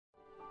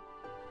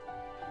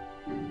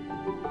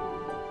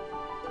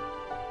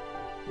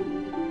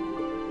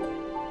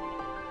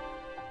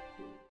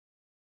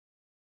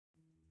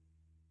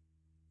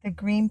The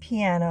Green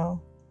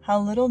Piano, How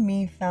Little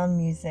Me Found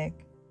Music,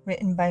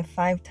 written by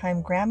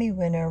 5-time Grammy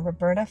winner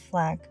Roberta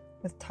Flack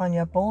with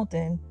Tanya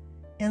Bolden,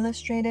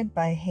 illustrated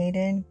by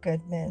Hayden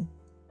Goodman.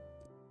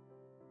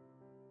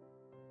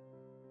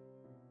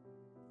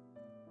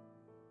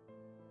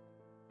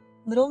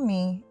 Little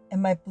me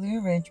in my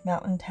Blue Ridge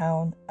mountain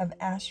town of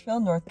Asheville,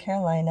 North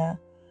Carolina,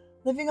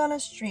 living on a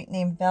street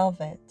named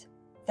Velvet,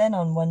 then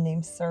on one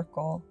named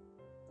Circle.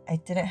 I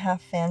didn't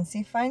have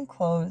fancy fine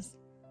clothes,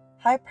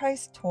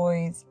 high-priced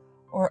toys,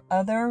 or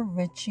other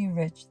richy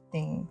rich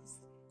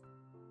things.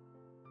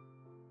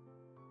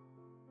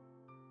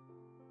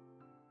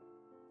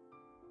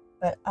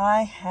 But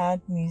I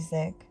had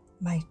music,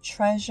 my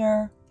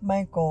treasure,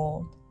 my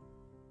gold.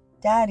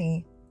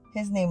 Daddy,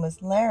 his name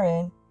was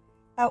Laren,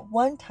 at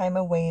one time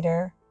a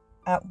waiter,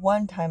 at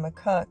one time a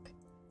cook,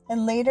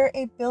 and later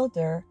a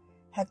builder,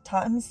 had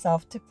taught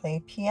himself to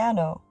play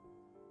piano,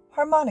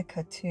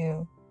 harmonica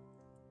too.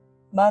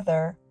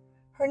 Mother,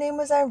 her name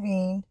was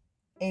Irene,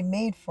 a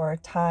maid for a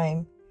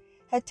time,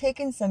 had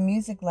taken some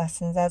music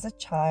lessons as a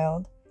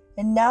child,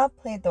 and now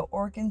played the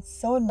organ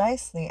so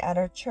nicely at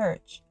our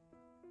church.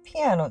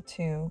 Piano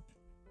too.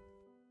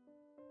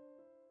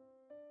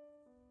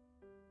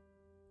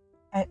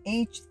 At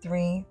age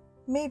 3,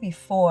 maybe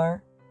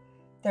 4,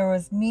 there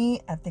was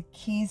me at the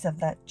keys of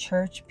that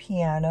church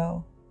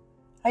piano.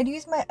 I'd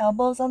use my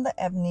elbows on the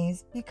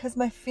ebonies because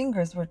my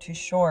fingers were too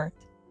short.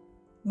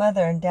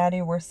 Mother and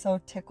Daddy were so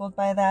tickled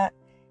by that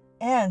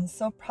and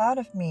so proud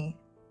of me.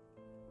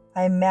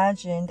 I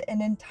imagined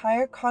an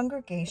entire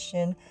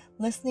congregation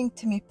listening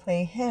to me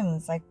play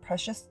hymns like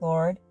Precious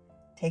Lord,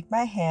 Take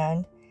My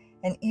Hand,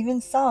 and even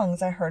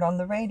songs I heard on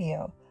the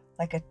radio,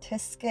 like a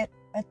tisket,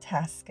 a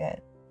tasket.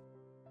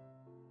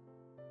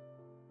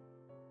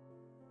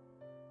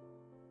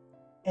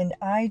 And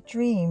I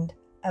dreamed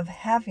of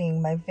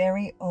having my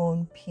very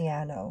own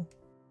piano.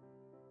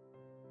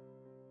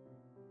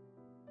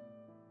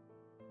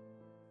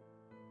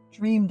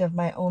 Dreamed of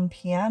my own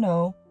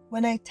piano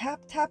when I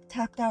tapped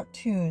out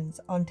tunes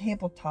on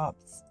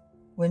tabletops,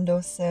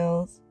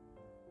 windowsills.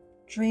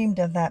 Dreamed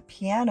of that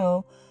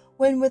piano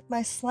when with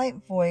my slight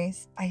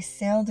voice I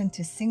sailed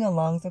into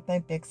sing-alongs with my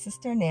big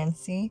sister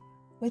Nancy,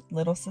 with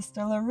little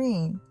sister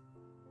Lorene.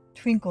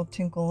 Twinkle,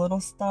 Twinkle, Little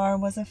Star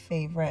was a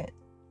favorite.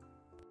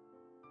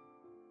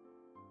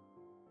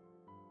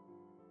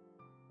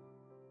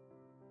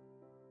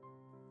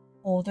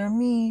 Older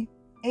me,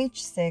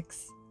 age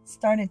 6,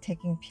 started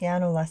taking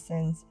piano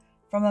lessons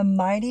from a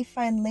mighty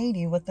fine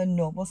lady with a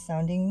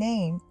noble-sounding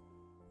name,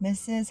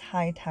 Mrs.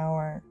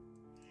 Hightower.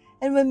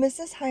 And when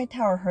Mrs.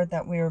 Hightower heard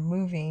that we were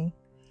moving,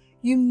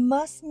 "You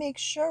must make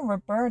sure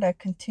Roberta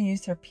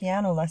continues her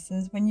piano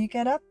lessons when you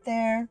get up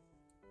there."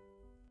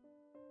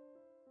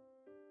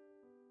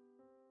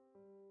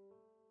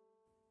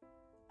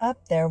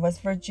 Up there was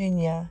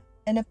Virginia,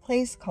 in a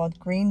place called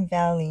Green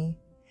Valley,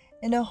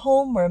 in a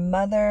home where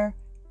Mother,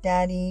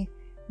 Daddy,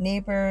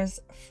 neighbors,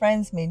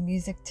 friends made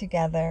music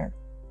together,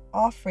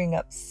 offering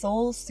up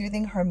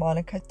soul-soothing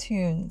harmonica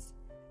tunes,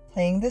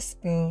 playing the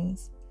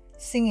spoons,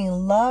 singing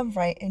love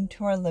right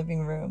into our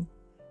living room,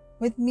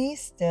 with me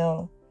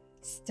still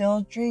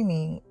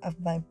dreaming of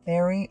my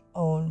very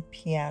own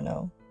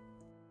piano.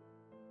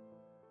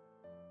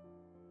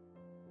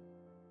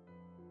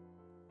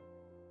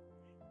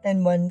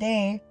 Then one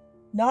day,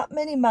 not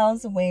many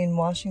miles away in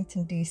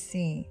Washington,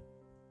 D.C.,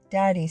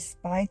 Daddy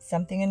spied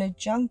something in a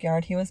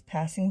junkyard he was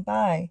passing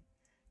by,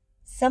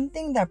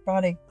 something that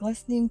brought a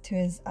glistening to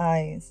his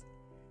eyes,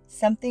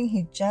 something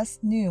he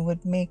just knew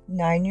would make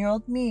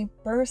 9-year-old me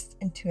burst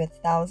into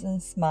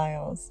 1,000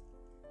 smiles.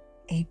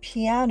 A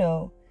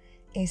piano,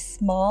 a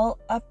small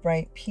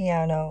upright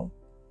piano.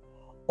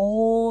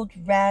 Old,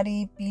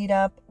 ratty,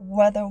 beat-up,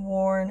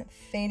 weather-worn,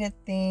 faded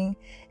thing,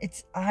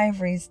 its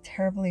ivories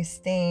terribly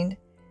stained,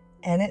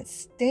 and it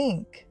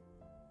stank.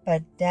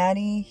 But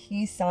Daddy,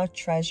 he saw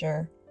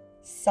treasure,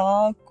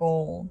 saw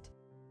gold.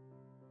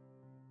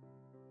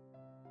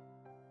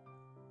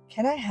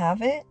 "Can I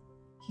have it?"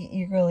 he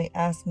eagerly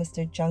asked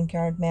Mr.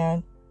 Junkyard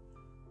Man.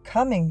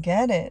 "Come and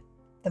get it,"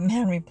 the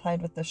man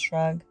replied with a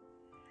shrug.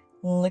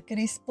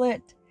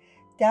 Lickety-split,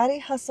 Daddy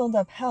hustled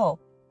up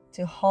help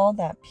to haul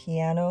that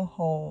piano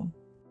home.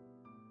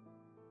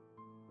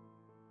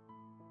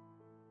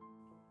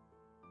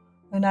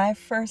 When I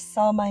first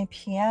saw my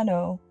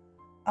piano,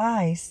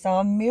 I saw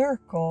a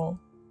miracle.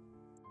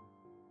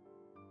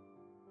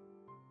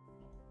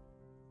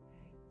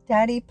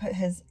 Daddy put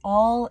his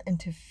all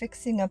into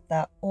fixing up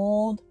that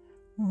old,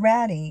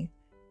 ratty,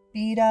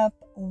 beat-up,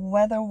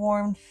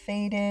 weather-worn,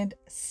 faded,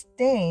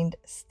 stained,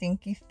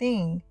 stinky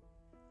thing.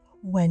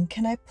 When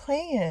can I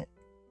play it?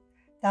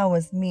 That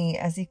was me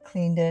as he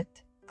cleaned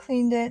it,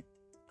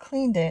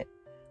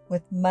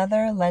 with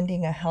Mother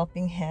lending a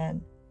helping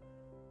hand.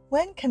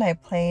 When can I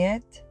play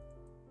it?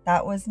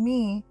 That was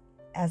me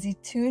as he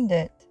tuned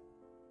it.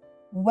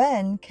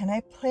 When can I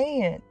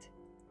play it?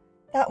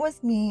 That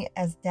was me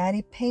as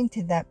Daddy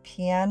painted that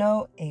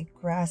piano a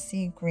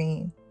grassy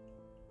green.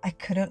 I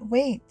couldn't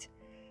wait,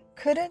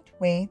 couldn't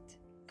wait,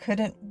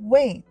 couldn't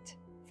wait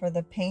for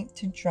the paint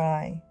to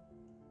dry.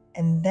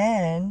 And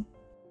then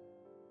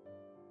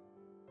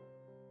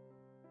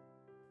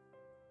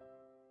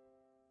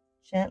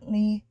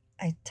gently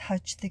I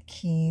touched the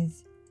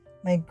keys,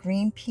 my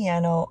green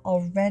piano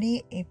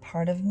already a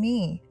part of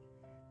me,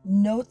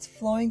 notes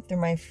flowing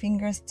through my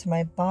fingers to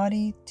my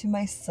body, to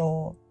my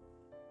soul.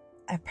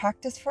 I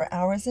practiced for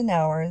hours and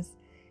hours,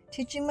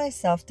 teaching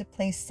myself to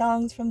play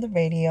songs from the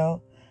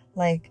radio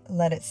like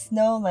Let It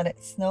Snow, Let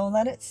It Snow,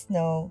 Let It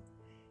Snow,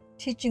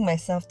 teaching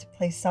myself to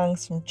play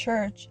songs from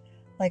church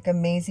like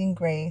Amazing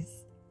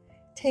Grace,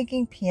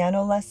 taking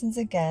piano lessons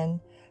again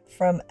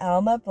from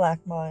Alma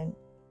Blackmon,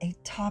 a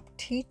top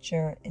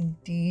teacher in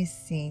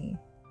DC.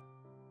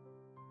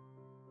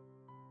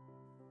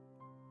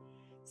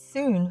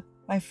 Soon,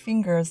 my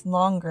fingers,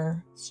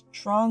 longer,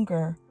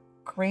 stronger,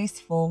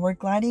 graceful, were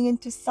gliding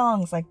into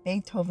songs like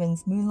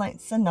Beethoven's Moonlight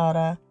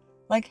Sonata,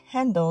 like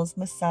Handel's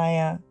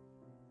Messiah.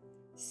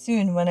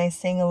 Soon, when I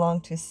sang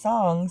along to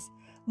songs,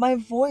 my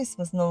voice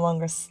was no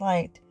longer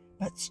slight,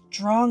 but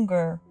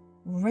stronger,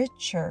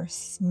 richer,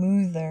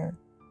 smoother.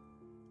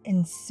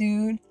 And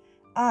soon,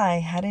 I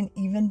had an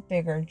even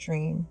bigger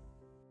dream.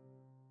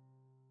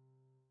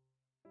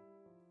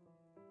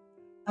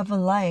 Of a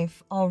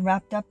life all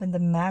wrapped up in the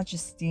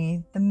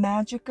majesty, the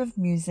magic of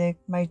music,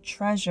 my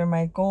treasure,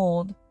 my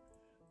gold.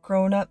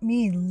 Grown-up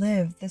me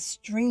lived this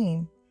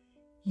dream,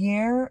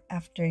 year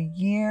after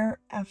year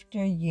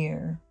after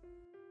year.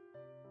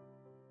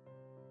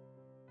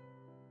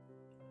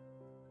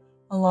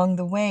 Along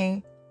the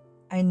way,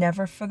 I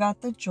never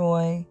forgot the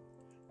joy,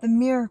 the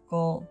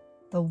miracle,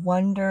 the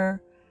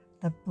wonder,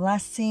 the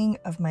blessing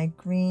of my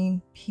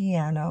green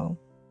piano.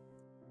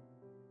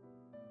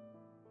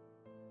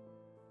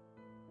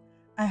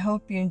 I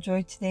hope you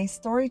enjoyed today's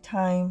story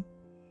time.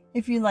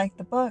 If you liked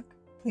the book,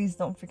 please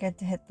don't forget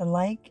to hit the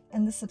like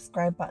and the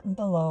subscribe button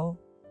below.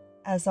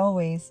 As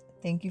always,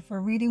 thank you for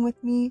reading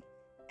with me,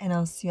 and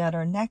I'll see you at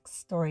our next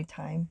story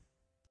time.